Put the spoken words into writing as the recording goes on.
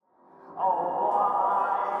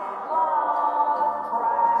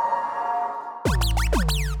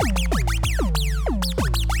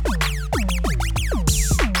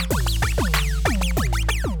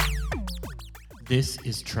This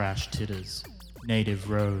is Trash Tiddas, Native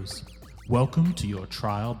Rose. Welcome to your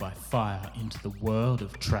trial by fire into the world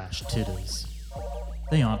of Trash Tiddas.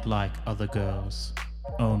 They aren't like other girls.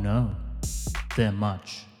 Oh no, they're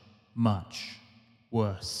much, much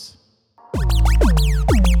worse.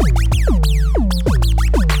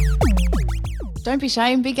 Don't be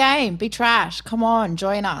shame, be game, be trash. Come on,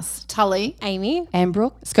 join us. Tully, Amy, and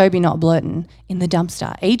Brooke, Scobie Not Blurton, in the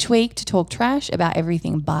dumpster each week to talk trash about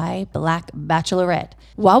everything bi, black, bachelorette,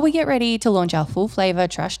 while we get ready to launch our full flavour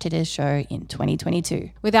Trash Titters show in 2022.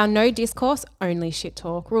 with our no discourse, only shit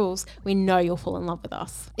talk rules, we know you'll fall in love with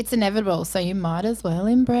us. it's inevitable, so you might as well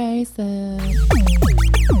embrace it.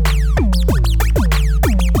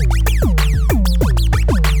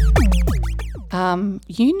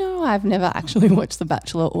 You know I've never actually watched The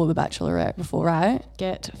Bachelor or The Bachelorette before, right?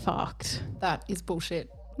 Get fucked. That is bullshit.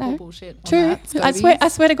 No. All bullshit. on True. that, I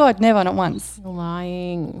Scobie. swear to God, never, not once.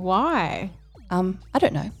 Lying. Why? I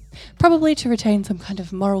don't know. Probably to retain some kind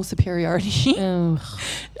of moral superiority Ugh.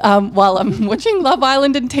 while I'm watching Love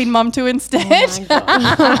Island and Teen Mum 2 instead. Oh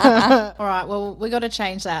my God. All right, well, we got to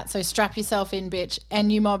change that. So strap yourself in, bitch,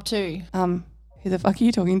 and you mob too. Who the fuck are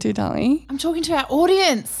you talking to, Tully? I'm talking to our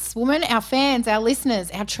audience, woman, our fans, our listeners,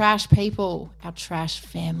 our trash people, our trash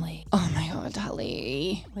family. Oh my God,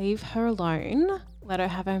 Tully. Leave her alone. Let her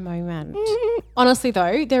have her moment. Honestly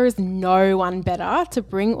though, there is no one better to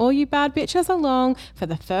bring all you bad bitches along for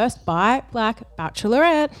the first bi black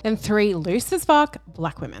bachelorette than three loose as fuck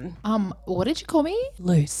black women. What did you call me?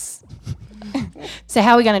 Loose. So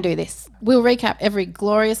how are we going to do this? We'll recap every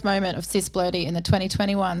glorious moment of Cis Blurty in the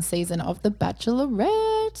 2021 season of The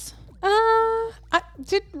Bachelorette.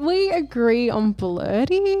 Did we agree on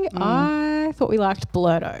Blurty? I thought we liked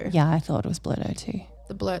Blurto. Yeah, I thought it was Blurto too.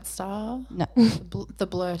 The Blurt Star? No. The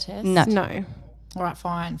Blurtess? No. No. All right,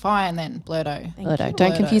 fine then, Blurto. Blurto.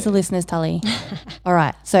 Don't confuse the listeners, Tully. All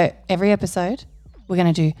right. So every episode, we're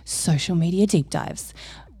going to do social media deep dives.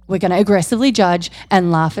 We're going to aggressively judge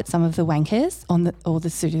and laugh at some of the wankers or the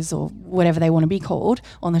suitors or whatever they want to be called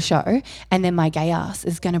on the show. And then my gay ass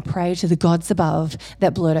is going to pray to the gods above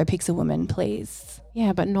that Blurto picks a woman, please.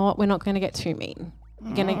 Yeah, but we're not going to get too mean.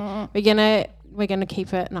 We're gonna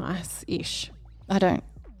keep it nice-ish. I don't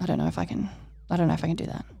know if I can do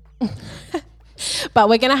that. But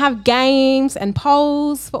we're going to have games and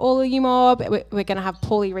polls for all of you mob. We're going to have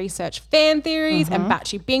poorly researched fan theories and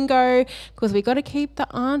batchy bingo because we got to keep the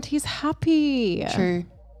aunties happy. True.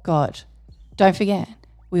 God. Don't forget,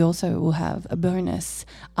 we also will have a bonus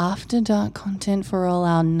after dark content for all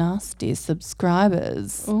our nasty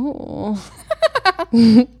subscribers. Ooh.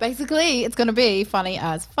 Basically, it's going to be funny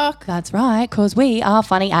as fuck. That's right, because we are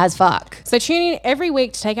funny as fuck. So tune in every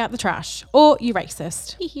week to take out the trash. Or you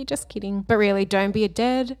racist. Hehe, just kidding. But really, don't be a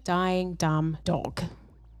dead, dying, dumb dog.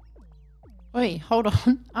 Wait, hold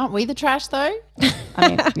on. Aren't we the trash though? I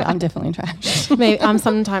mean, yeah, I'm definitely trash. Maybe I'm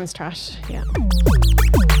sometimes trash. Yeah.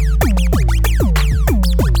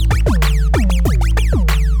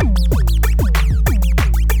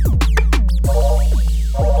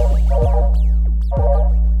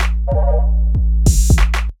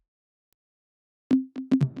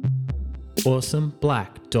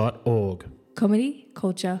 AwesomeBlack.org. Comedy,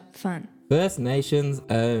 culture, fun. First Nations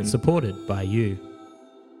own. Supported by you.